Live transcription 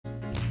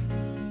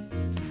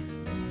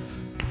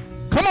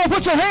Come on,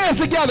 put your hands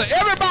together.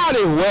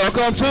 Everybody,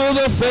 welcome to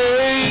the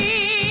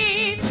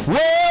faith.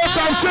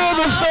 Welcome to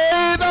the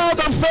faith of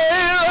the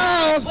faith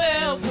house.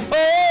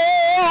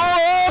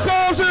 Oh,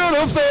 welcome to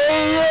the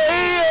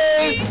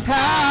faith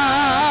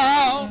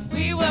house.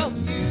 We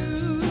welcome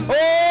you.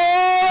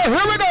 Oh,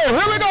 here we go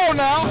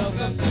now.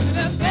 Welcome to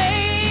the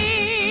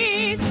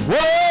faith.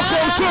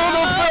 Welcome to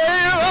the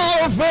faith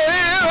of the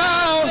faith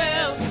house.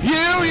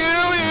 You,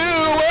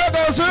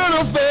 welcome to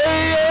the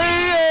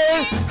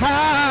faith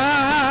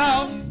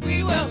house.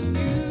 We welcome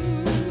you.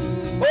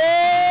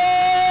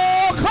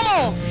 Oh, come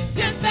on.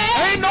 Just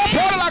Ain't no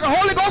party like a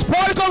Holy Ghost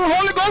party, because the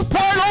Holy Ghost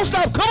party don't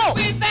stop. Come on.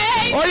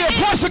 Oh, yeah,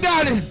 Pastor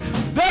got it.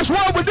 That's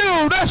what we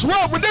do. That's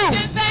what we do.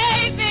 Just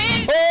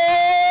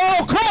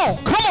Oh, come on.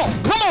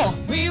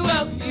 we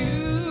welcome you.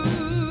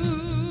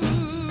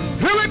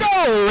 Here we go.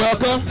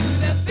 Welcome. To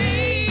the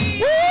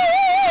faith.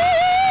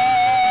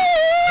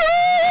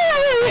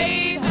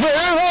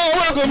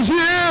 Welcome you.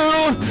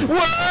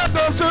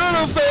 Welcome to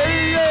the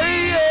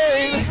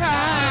faith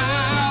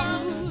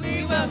house.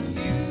 We welcome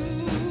you.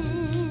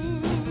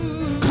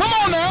 Come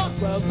on now.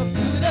 Welcome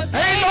to the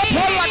faith. Ain't no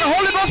party like a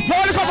Holy Ghost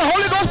party, because the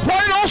Holy Ghost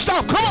party don't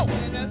stop. Come on.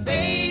 The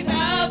faith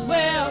house.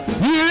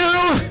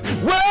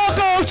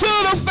 Welcome to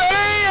the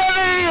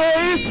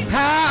faith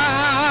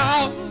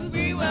house.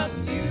 We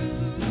welcome you.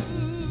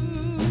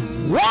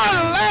 One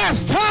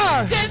last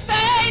time. Just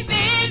faith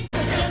in.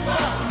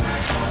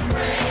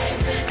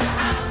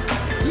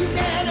 You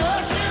can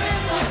usher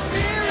in the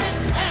spirit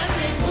and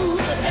remove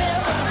the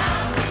devil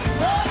out.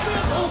 Lord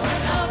will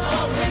open up a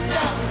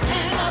window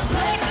and a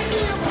blessing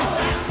will pour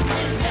out.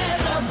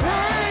 There's a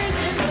praise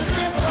in the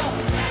temple.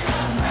 There's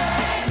a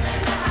praise in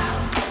the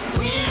house.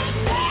 When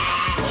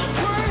there's a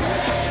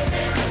praise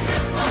in the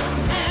temple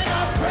and a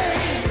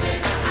praise in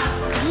the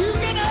house, you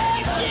can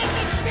usher in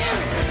the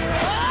spirit.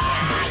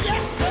 Ah,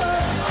 yes, sir.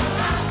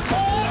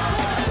 Lord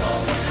will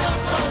open up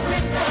a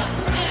window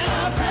and a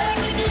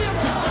blessing will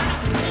pour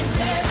out.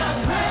 There's a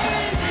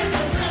praise in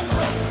the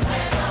temple.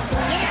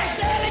 Can I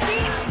say it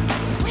again?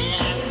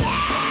 When there's a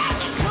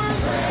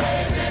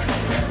praise in the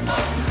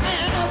temple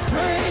and a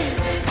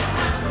praise in the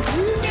house,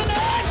 you can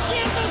usher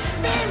in the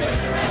spirit.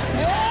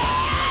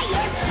 Yeah,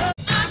 yes, sir.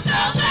 I'm so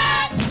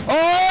glad.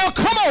 Oh,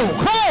 come on.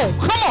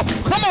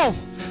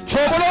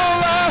 Trouble don't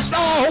last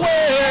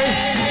always.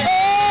 Oh,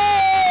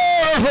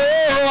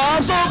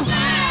 I'm so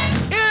glad.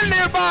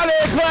 Anybody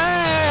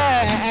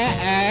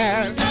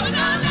glad? Trouble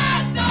don't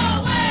last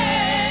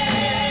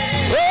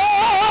always. Oh,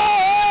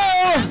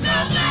 So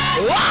glad.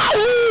 wow.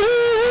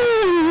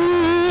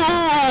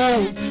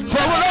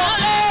 Trouble don't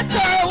last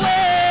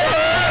always.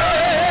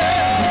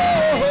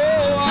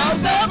 Oh, I'm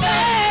so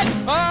glad.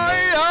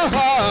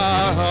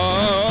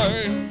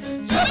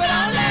 Trouble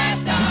don't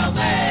last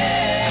always.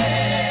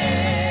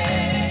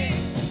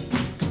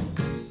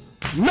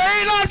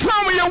 May not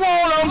come when you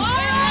want him,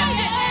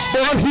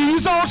 but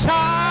he's on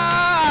time.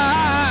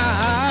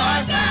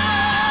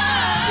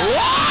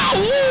 Wow,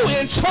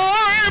 in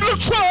time of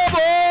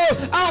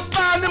trouble, I'll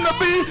find him to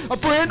be a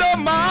friend of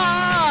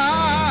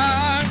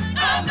mine.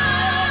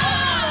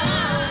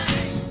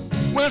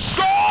 When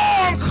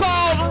storm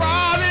clouds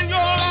rise in your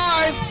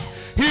life,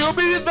 he'll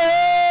be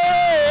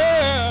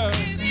there.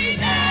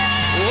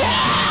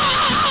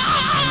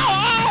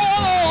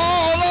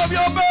 All of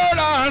your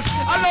burdens,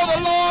 I know the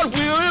Lord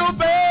will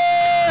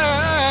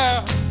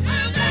bear.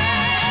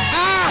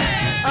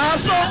 I'm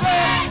so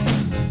glad.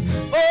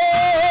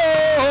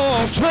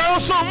 Oh, tell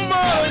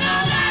somebody.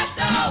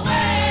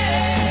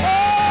 Oh,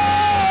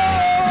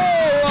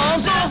 I'm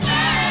so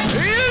glad.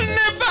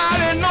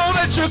 Anybody know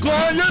that you're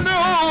glad you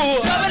know?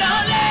 Trouble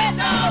don't last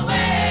always.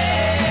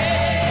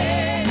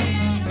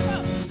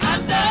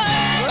 I'm so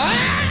glad.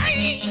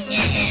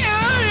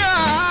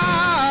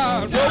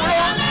 Trouble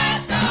don't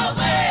last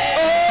always.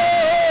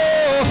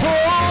 Oh,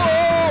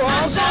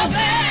 I'm so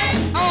glad.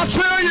 I'll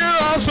tell you,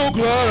 I'm so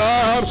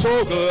glad.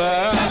 Trouble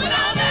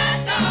don't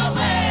last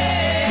always.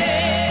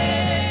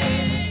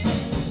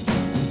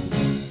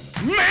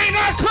 May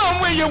not come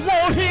when you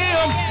want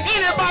him.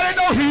 Anybody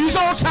know he's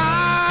on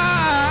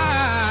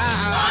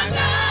time? On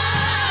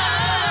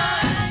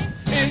time.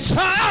 In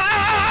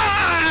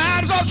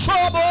times of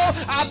trouble,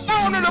 I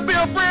found him to be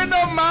a friend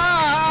of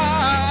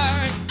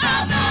mine.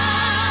 Of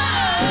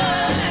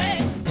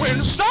mine. When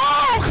the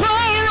storm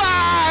clouds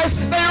rise,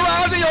 they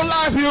rise in your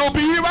life, he'll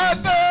be right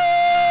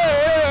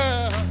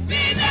there.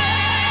 Be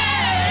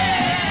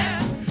there.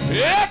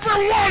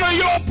 Every one of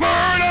your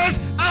burdens,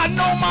 I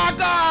know my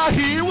God,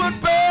 he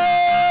would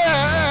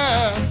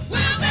bear.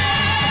 We'll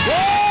bear.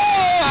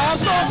 Oh, I'm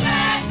so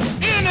glad.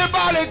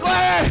 Anybody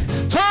glad?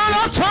 Turn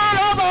up, us.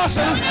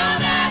 Trouble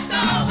don't last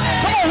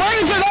always. Come on,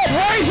 raise it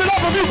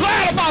up if you're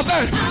glad about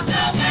that. I'm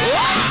so glad.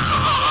 Wow.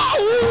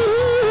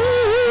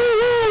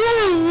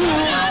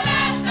 Trouble don't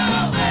last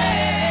always.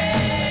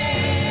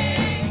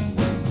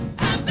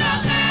 I'm so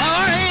glad.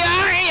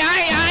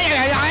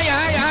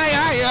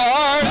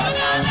 Trouble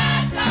don't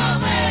last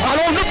always. I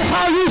don't know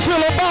how you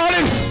feel about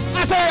it. I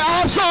say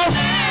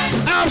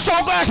I'm so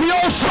glad he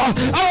also. I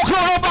don't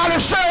care what nobody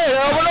say.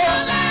 Trouble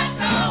don't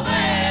last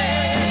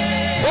always.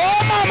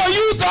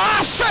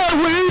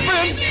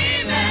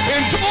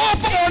 Trouble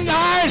for a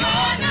night.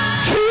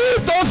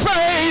 Keep the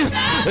faith.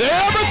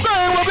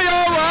 Everything will be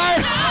all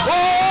right.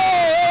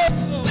 Oh,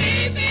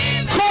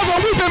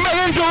 cause we've been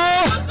making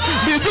good.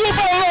 Be good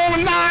for a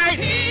long night.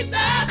 Keep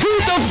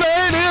the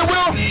faith. It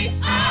will be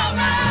all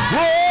right.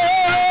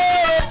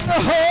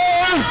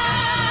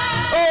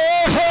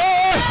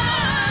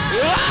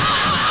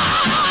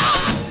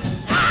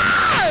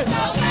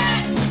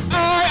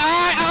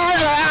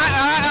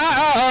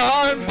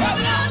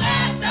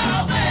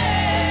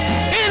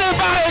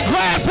 Anybody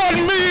glad for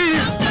me?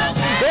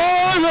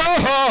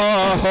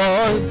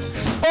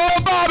 Oh,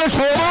 Bobby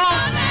trouble.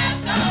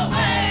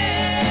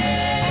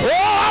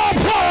 Oh,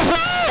 Paul.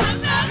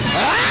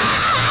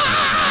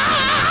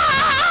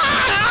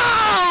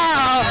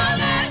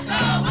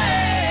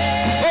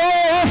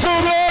 Oh,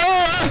 trouble.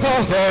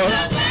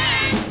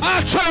 I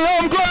tell you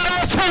I'm glad.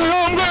 I tell you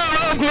I'm glad.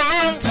 I'm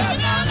glad.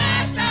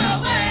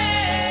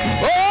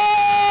 Oh,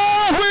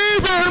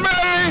 we've been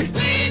made.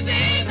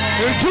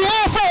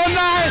 Endure for a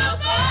night.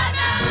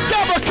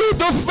 Never keep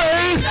the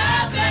faith.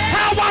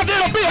 How about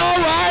it'll be all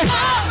right?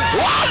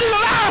 Why do you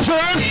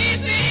Lazarus?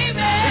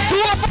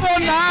 Endure for a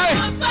night.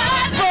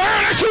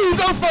 Burn and keep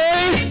the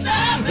faith.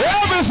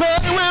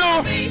 Everything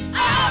will be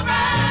all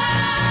right.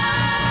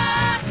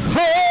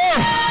 Oh,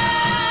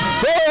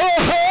 oh,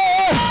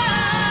 oh.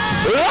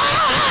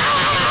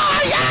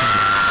 Ah,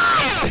 yeah!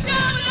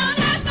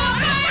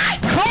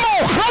 Come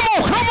on, come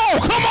on, come on,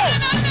 come on.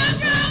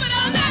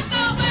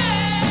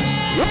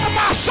 Where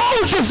my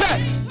soldiers at?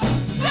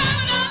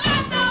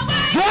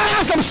 You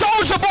have some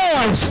soldier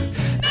boys,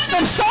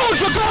 some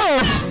soldier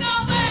girls,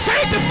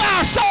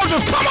 sanctified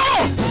soldiers. Come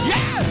on.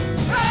 Yeah.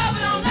 Trouble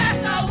don't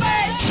last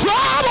always.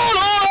 Trouble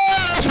don't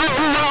last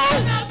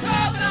always.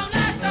 Trouble don't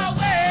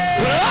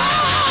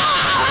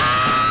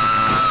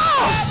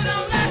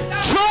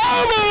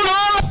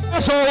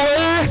last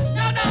always.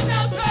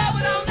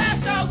 Trouble don't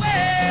last always.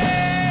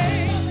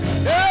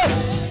 Yeah.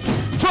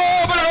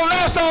 Trouble don't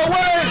last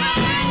always.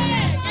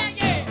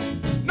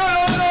 No,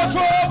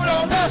 trouble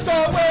don't last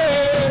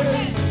always.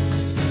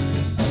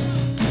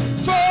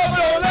 Trouble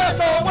don't last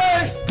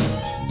always.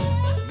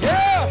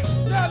 Yeah.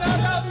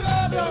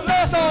 Trouble don't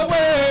last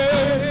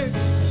always.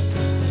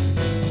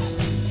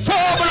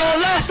 Trouble don't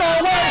last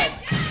always.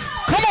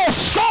 Come on,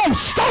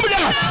 storm it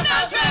down.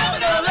 Trouble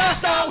don't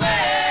last always.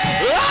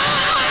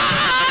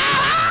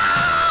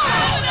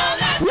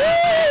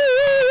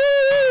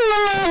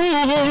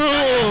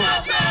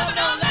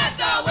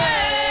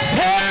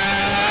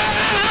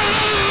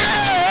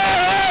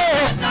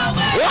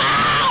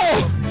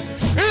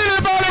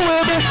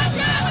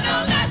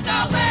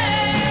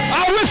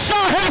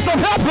 Some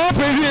help up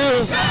in here.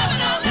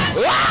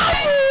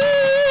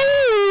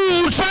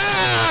 Ooh,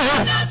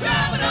 child.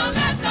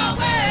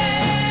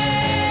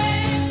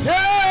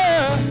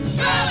 Yeah.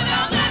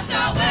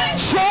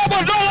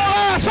 Trouble don't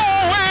last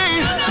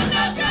always.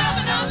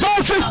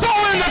 Don't you throw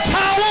in the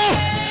towel.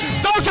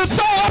 Don't you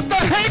throw up the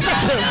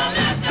handkerchief.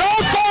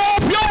 Don't throw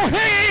up your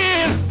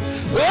hand.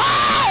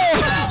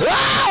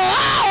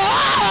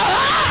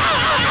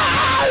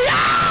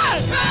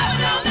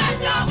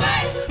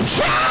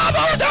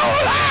 Trouble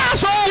don't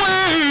last always.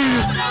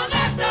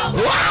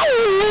 Wow.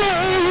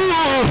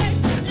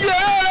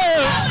 Yeah.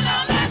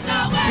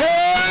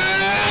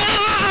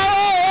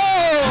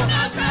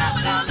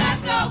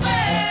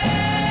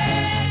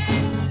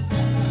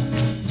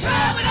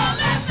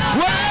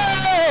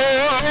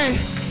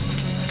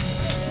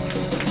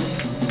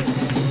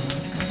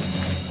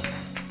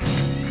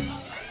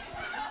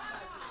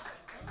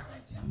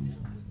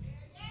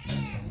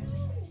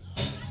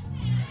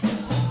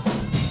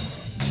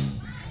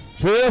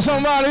 Tell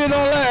somebody it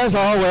don't last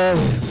always.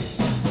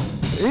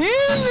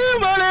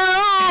 Anybody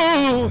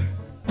know?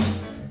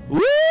 Woo!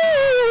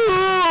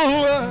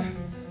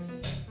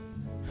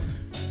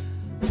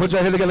 Put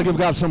your head together, give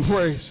God some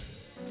praise.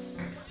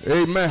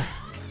 Amen.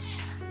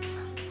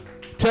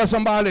 Tell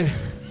somebody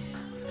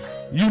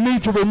you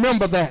need to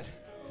remember that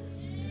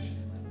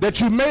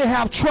you may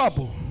have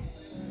trouble.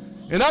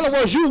 In other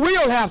words, you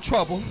will have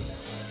trouble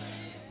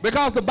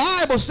because the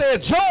Bible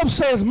said, Job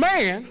says,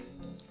 man,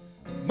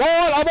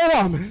 born of a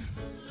woman,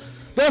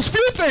 there's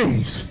few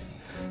things,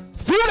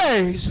 few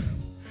days,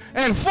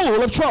 and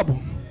full of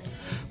trouble.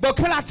 But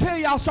can I tell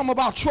y'all something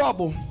about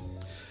trouble?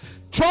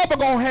 Trouble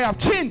gonna have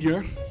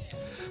tenure,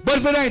 but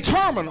if it ain't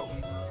terminal,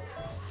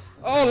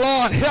 oh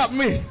Lord, help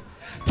me.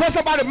 Tell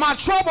somebody my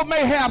trouble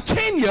may have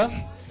tenure,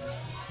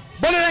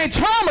 but it ain't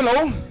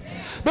terminal,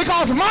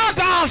 because my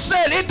God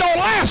said it don't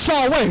last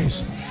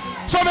always.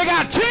 So if it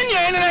got tenure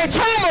and it ain't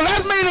terminal,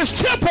 that means it's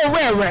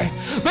temporary.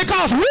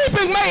 Because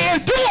weeping may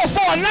endure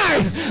for a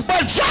night,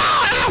 but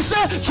John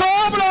answered,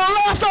 trouble don't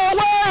last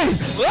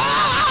always.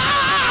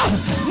 Ah!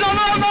 No,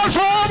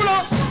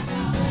 trouble.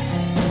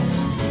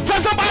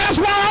 Tell somebody that's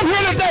why I'm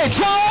here today.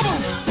 Trouble.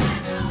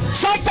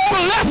 Some folk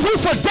left you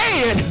for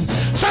dead.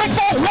 Some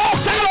folk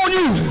walked out on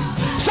you.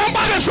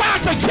 Somebody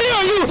tried to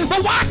kill you,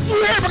 but why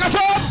you here? Because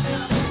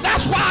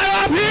that's why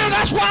I'm here.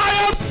 That's why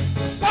I'm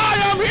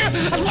here.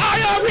 That's why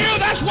I'm here.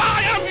 That's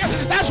why I'm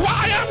here. That's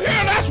why I'm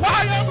here. That's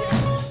why I'm here.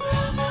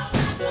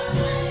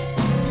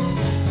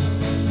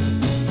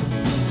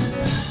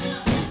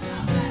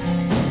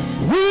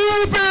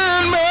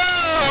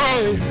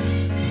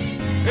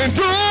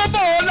 endure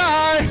for a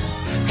night.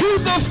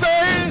 Keep the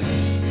faith,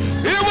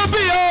 it will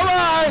be all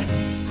right.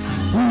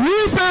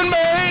 Weeping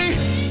may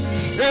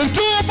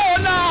endure for a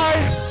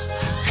night.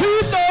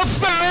 Keep the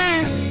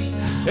faith,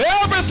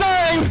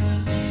 everything.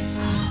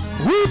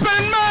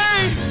 Weeping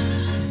may,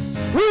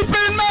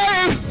 weeping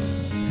may,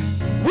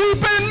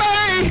 weeping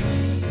may,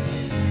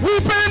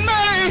 weeping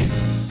may,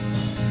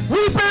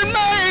 weeping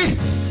may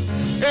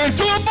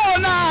endure for a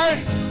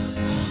night.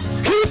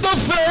 Keep the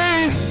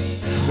faith,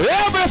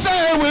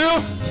 everything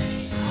will.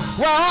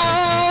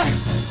 Why?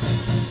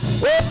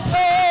 Here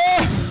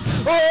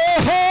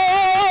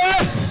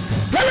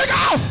we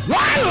go.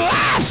 One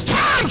last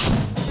time.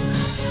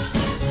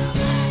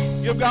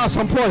 Give God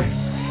some praise.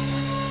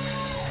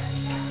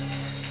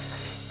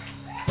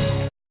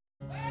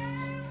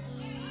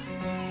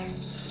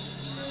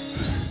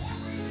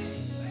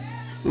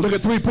 Look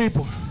at three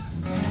people.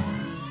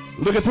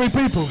 Look at three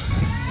people.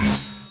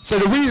 So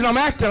the reason I'm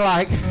acting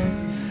like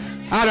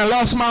I done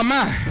lost my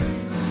mind.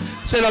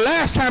 Say the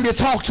last time you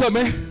talked to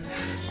me,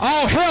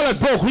 all hell had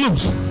broke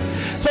loose.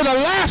 So the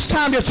last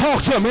time you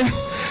talked to me,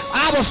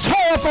 I was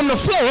torn from the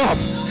floor up.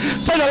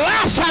 So the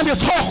last time you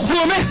talked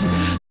to me,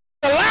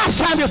 the last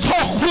time you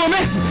talked to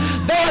me,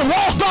 they had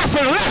walked off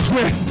and left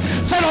me.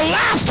 So the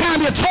last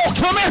time you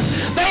talked to me,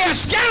 they had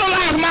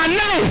scandalized my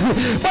name.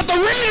 But the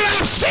reason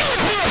I'm still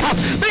here,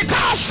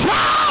 because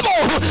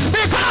trouble,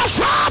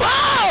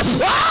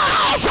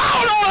 oh,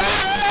 trouble don't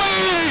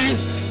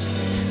always.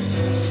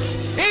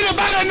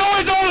 Anybody know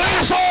it don't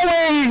last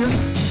always?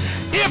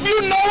 If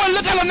you know it,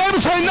 look at the neighbor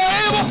and say,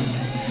 neighbor,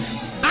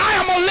 I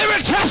am a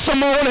living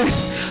testimony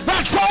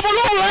that trouble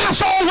don't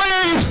last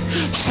always.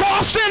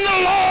 Trust in the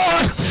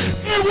Lord.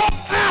 It won't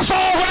last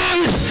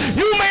always.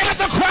 You may have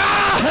to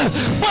cry,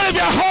 but if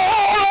you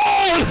hold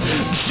on,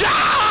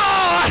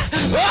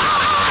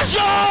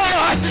 joy,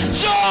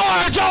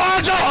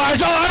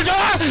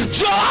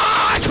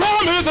 joy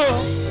coming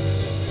up.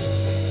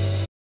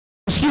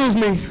 Excuse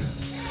me,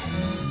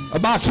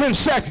 about 10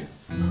 seconds.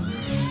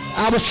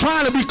 I was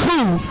trying to be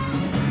cool.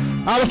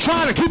 I was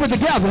trying to keep it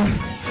together.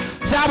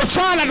 See, I was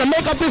trying not to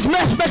mess up this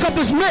makeup. I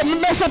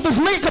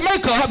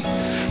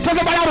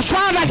was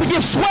trying not to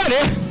get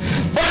sweaty,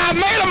 but I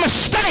made a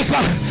mistake.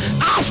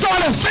 I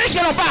started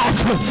thinking about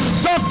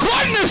the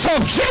goodness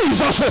of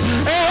Jesus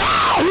and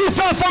all he's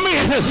done for me.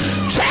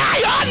 Tell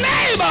your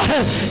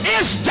neighbor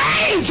it's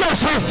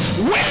dangerous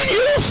when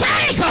you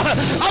think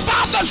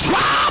about the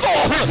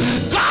trouble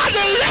God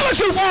delivers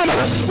you from.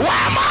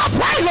 Where my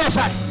praise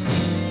at?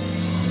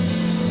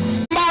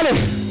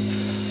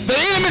 The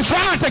enemy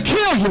trying to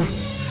kill you.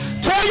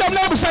 Tell your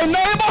neighbor, say,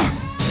 neighbor,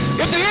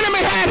 if the enemy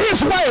had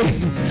his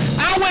way,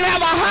 I wouldn't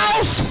have a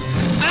house,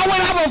 I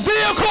wouldn't have a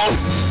vehicle,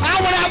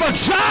 I wouldn't have a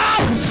job,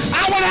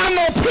 I wouldn't have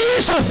no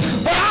peace.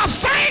 But I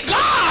thank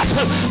God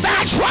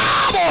that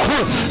trouble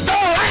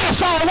don't last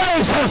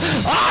always.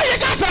 All you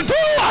got to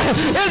do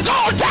is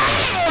go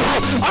down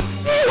a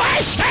freeway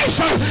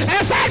station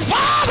and say,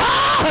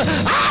 Father,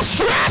 I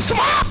stress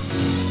my...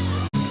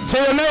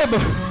 Tell your neighbor,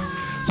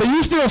 so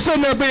you still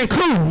sitting there being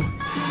cool.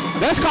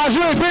 That's because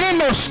you ain't been in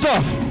no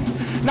stuff.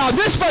 Now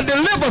this for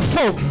delivered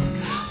folk.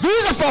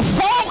 These are for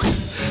folk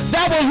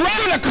that was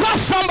ready to cuss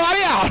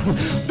somebody out.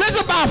 This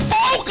is about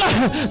folk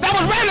that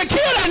was ready to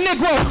kill that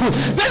Negro.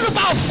 This is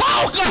about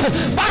folk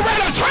that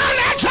ready to turn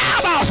that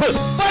job off.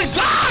 But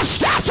God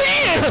stepped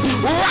in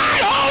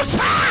right on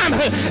time.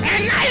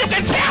 And now you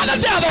can tell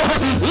the devil,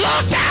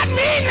 look at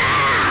me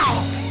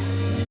now.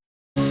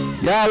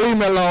 Y'all leave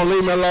me alone,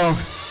 leave me alone.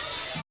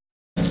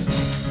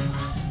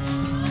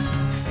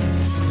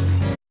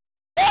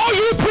 All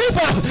you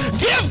people,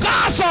 give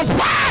God some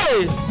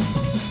praise.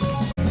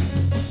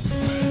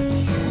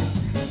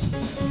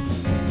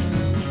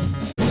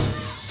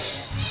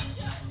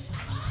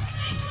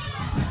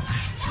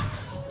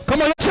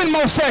 Come on, 10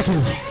 more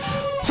seconds.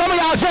 Some of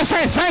y'all just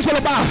ain't thinking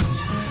about it.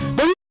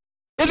 But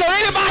is there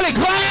anybody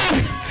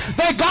glad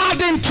that God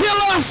didn't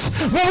kill us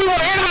when we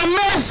were in our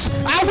mess?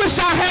 I wish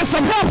I had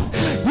some help.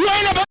 You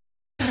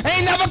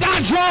ain't never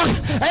got drunk,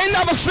 ain't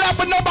never slept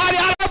with nobody.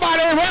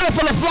 Nobody ain't ready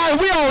for the flight.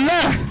 We on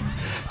there.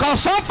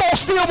 Because some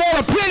folks still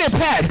want a pity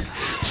pat.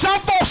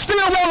 Some folks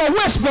still want to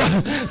whisper.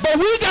 But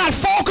we got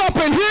folk up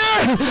in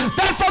here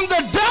that from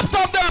the depth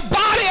of their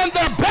body and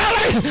their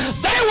belly,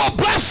 they will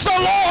bless the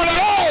Lord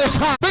at all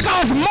times.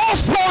 Because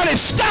most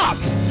parties stop.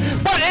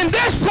 But in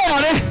this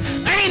party,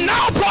 ain't no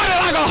party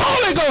like a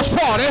Holy Ghost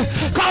party.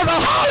 Because a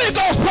Holy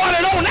Ghost party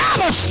don't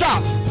ever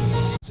stop.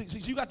 See,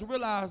 you got to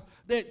realize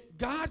that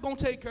God going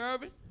to take care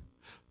of it.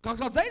 Because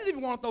they didn't even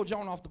want to throw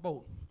Jonah off the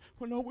boat.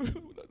 Well, no,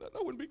 that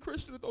wouldn't be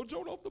Christian to throw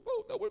Jonah off the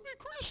boat. That wouldn't be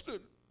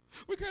Christian.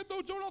 We can't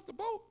throw Jonah off the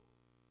boat.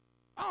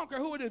 I don't care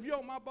who it is. If you're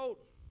on my boat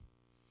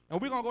and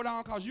we're going to go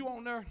down because you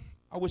on there,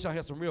 I wish I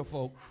had some real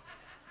folk.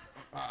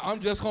 I'm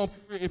just going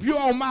to, if you're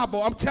on my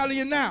boat, I'm telling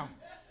you now,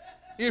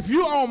 if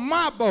you're on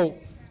my boat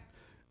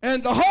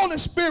and the Holy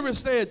Spirit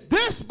said,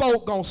 this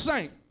boat going to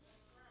sink,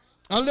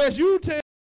 unless you tell